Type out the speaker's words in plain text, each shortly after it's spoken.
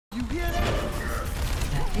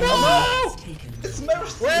No! It's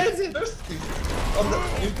Mercy! Where is it? Mercy! On the,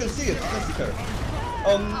 you can see it, you can see her.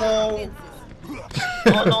 Oh no!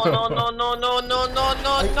 Oh no no no no no no no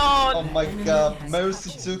no no! Oh my god, Mercy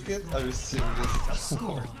took it? Are you serious?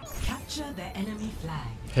 Capture the enemy flag.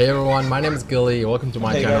 Hey everyone, my name is Gilly. Welcome to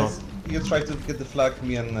my Hey channel. guys, you try to get the flag,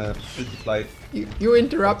 me and Pretty Fly, You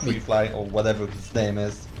interrupt Free me. Fly, or whatever his name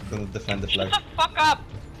is, gonna defend the flag. Shut the fuck up!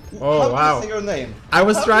 Oh, How wow. do you say your name? I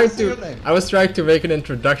was How do trying you say your to name? I was trying to make an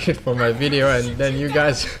introduction for my video, and then you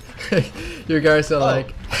guys you guys are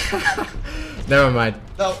like never mind.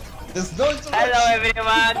 No, there's no introduction. Hello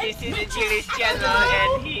everyone, this is MrGilly's channel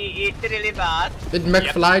and he is really bad. Did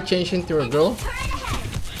McFly change into a girl?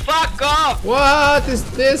 Fuck off! What is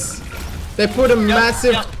this? They put a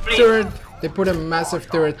massive please. turret. They put a massive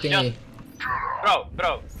turret thingy.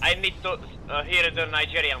 Bro, I need to hear the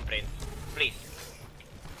Nigerian prince. Please.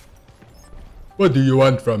 What do you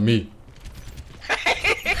want from me?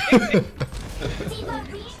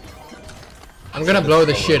 I'm gonna blow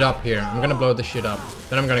the shit up here. I'm gonna blow the shit up.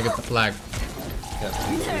 Then I'm gonna get the flag. Yeah.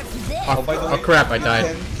 Oh, by the oh way, crap, I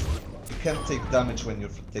died. You can't take damage when you're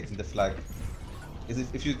taking the flag.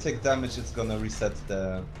 If you take damage, it's gonna reset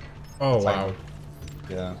the Oh timer. wow.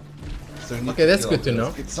 Yeah. So you need Okay, that's kill good to this.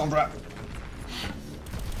 know. Get Sombra.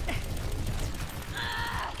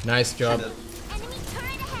 Nice job.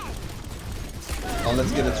 Oh,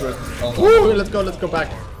 let's get a turret. Oh, no. Woo! Let's go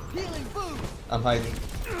back. I'm hiding.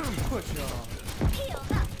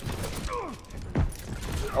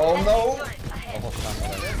 Oh no! Oh,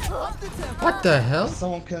 fuck. What the hell? If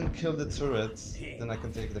someone can kill the turret, then I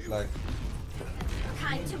can take the flag.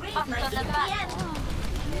 Time to raise my VPN.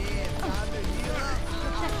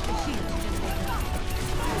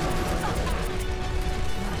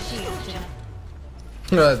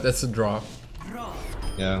 That's a draw.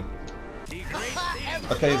 Yeah.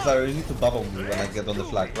 Okay, so you need to bubble me when I get on the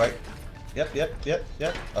flag, right? Yep.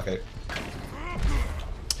 Okay.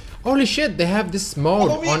 Holy shit, they have this mode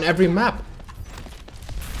Follow me. on every map.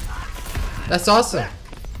 That's awesome.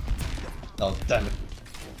 Oh, damn it.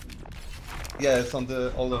 Yeah, it's on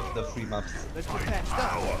all of the free maps. Let's get patched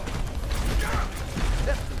up.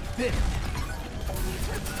 This.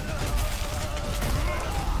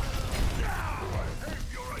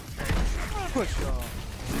 Push y'all.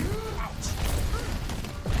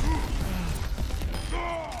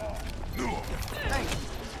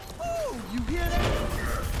 Ooh, you hear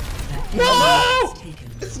that? No!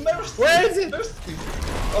 It's Mercy! Where is it? Mercy!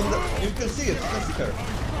 On the, you can see it, you can see her.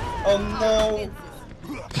 Oh no!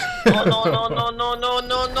 Oh no no no no no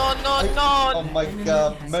no no no no! Oh my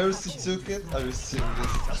god, Mercy took it? Are you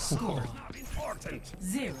serious?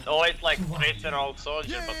 Always like Rooster old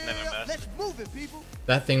soldier, but never Yeah, mess. let's move it, people.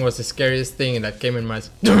 That thing was the scariest thing that came in my.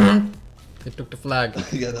 They took the flag.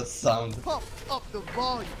 Yeah, that sound. Pump up the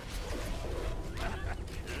volume.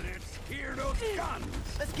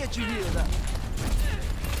 Let's get you healed up.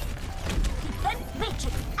 Defense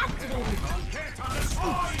matrix activated.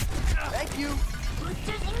 Thank you.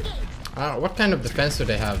 Boosters engaged. What kind of defense do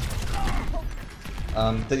they have?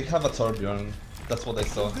 They have a Torbjorn. That's what I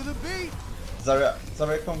saw. To the beat. Zarya,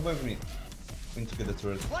 come with me. We need to get the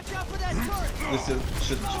turret. Watch out for that turret. Listen,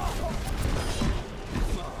 shoot.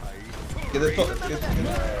 Get the top.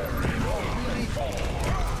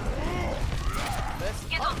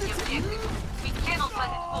 Get off the objective. We cannot let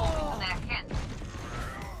it fall into their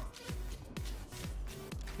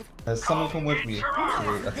hands. Someone come with me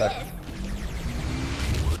to attack.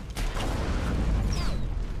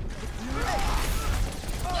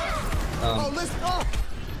 Oh, listen up.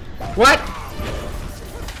 What?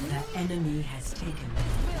 The enemy has taken.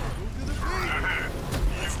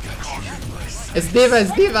 It's Diva,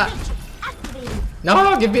 it's Diva!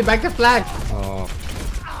 No, give me back the flag! Oh,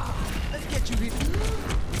 Let's get you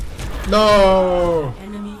healed. No!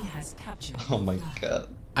 Enemy has captured. oh my god.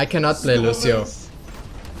 I cannot play Lucio.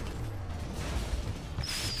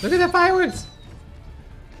 Look at the fireworks!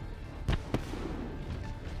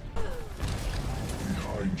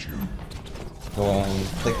 Go on,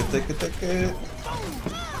 take it.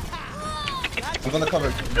 I'm gonna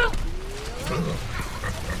cover.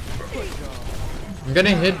 I'm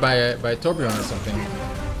getting hit by Torbjorn or something.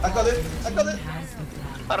 I got it.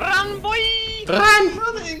 Run, boy! Run!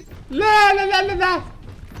 Running. La la la la la!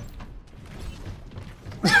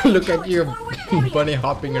 Look at you, bunny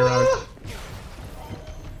hopping around.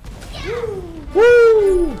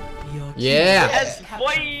 Woo! Yeah! Yes,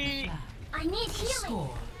 boy! I need healing.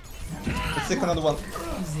 Let's take another one.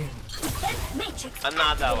 Defense matrix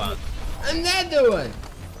Another one. Another one!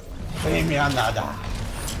 Give me another.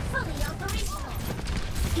 fully operational.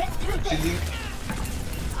 Get through this. Chilling.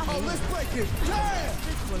 Oh, let's break it. Damn!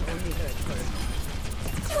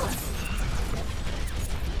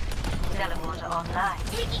 Teleporter online.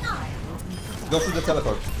 Taking off. Go to the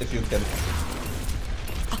teleport if you can.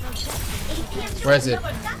 Where is it?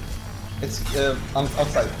 It's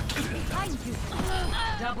outside.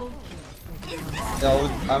 Double No,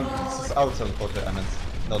 this is our teleporter, I meant.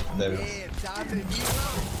 Not theirs.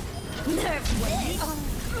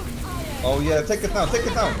 Oh yeah, take it now, take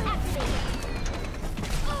it now!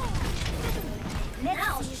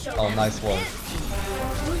 Now show Oh, them. nice one.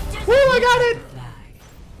 Woo, I got it!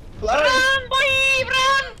 Fly! Run, boy,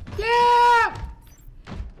 run! Yeah!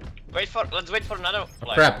 Let's wait for another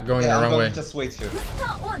flag. Crap, going Yeah, the I'm wrong going way. to just wait here.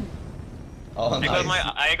 Not one. Oh, I got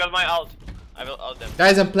nice. my ult. I will ult them.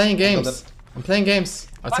 Guys, I'm playing got games. I'm playing games.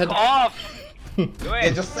 Outside. Fuck off! Do Yeah,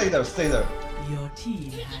 it. just stay there, stay there. Your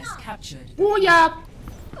team has captured. Oh yeah!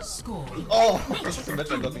 Score Oh, that's the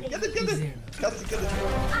match I got. Get it, get it! 0. Cassie, get it!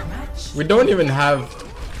 Match We don't even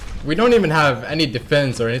have any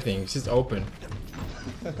defense or anything. It's just open.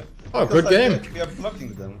 Oh, good game. We are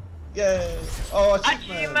blocking them. Yay! Oh,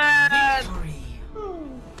 achievement! Achievement!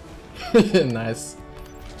 victory. Nice.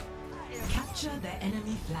 Capture the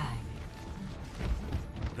enemy flag.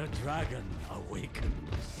 The dragon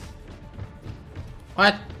awakens.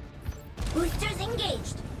 What? Boosters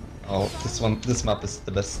engaged. Oh, this map is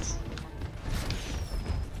the best.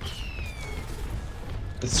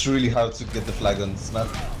 It's really hard to get the flag on this map.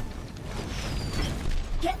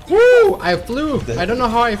 Get the Woo! I flew. I don't know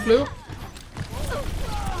how I flew.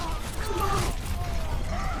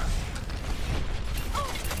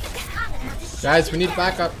 Guys, we need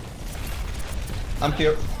backup. I'm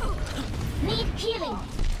here. need healing.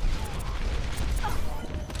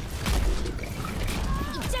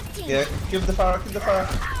 Ejecting. Yeah, give the fire, give the fire.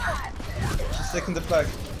 She's taking the flag.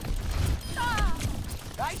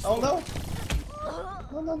 Oh no!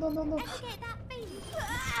 No, no, no, no, no. Get that baby.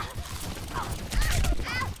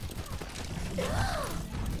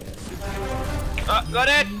 Got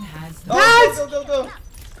it! Team has the Oh, go, go, go, go!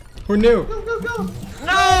 Who knew? Go, go, go!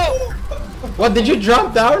 No! What, did you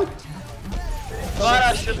drop down?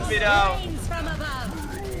 Clara shoot me down.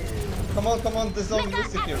 Come on, there's only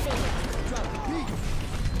Rooster here.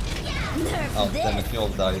 Oh, damn it, you all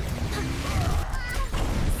died.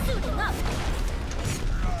 Suiting up.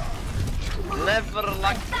 Never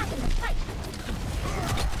like. Back in the fight.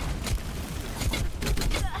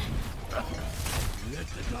 Let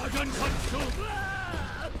the dragon consume.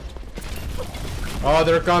 Oh,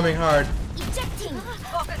 they're coming hard. Ejecting.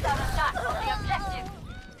 Focus our attack on the objective.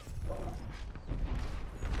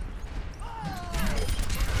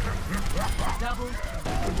 double.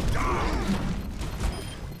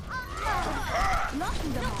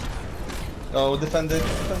 Oh, defend it,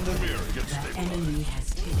 defend it. The enemy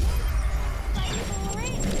has taken.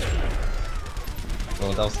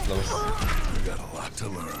 Oh, that was close. We got a lot to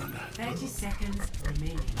learn. 30 seconds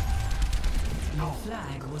remaining. Your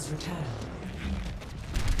flag was returned.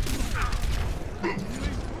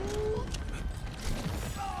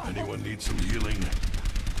 Anyone need some healing?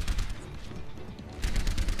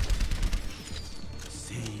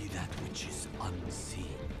 See that which is unseen.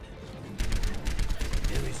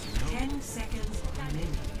 There is no 10 seconds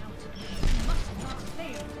remaining.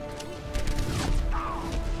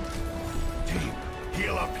 team.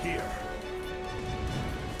 Heal up here.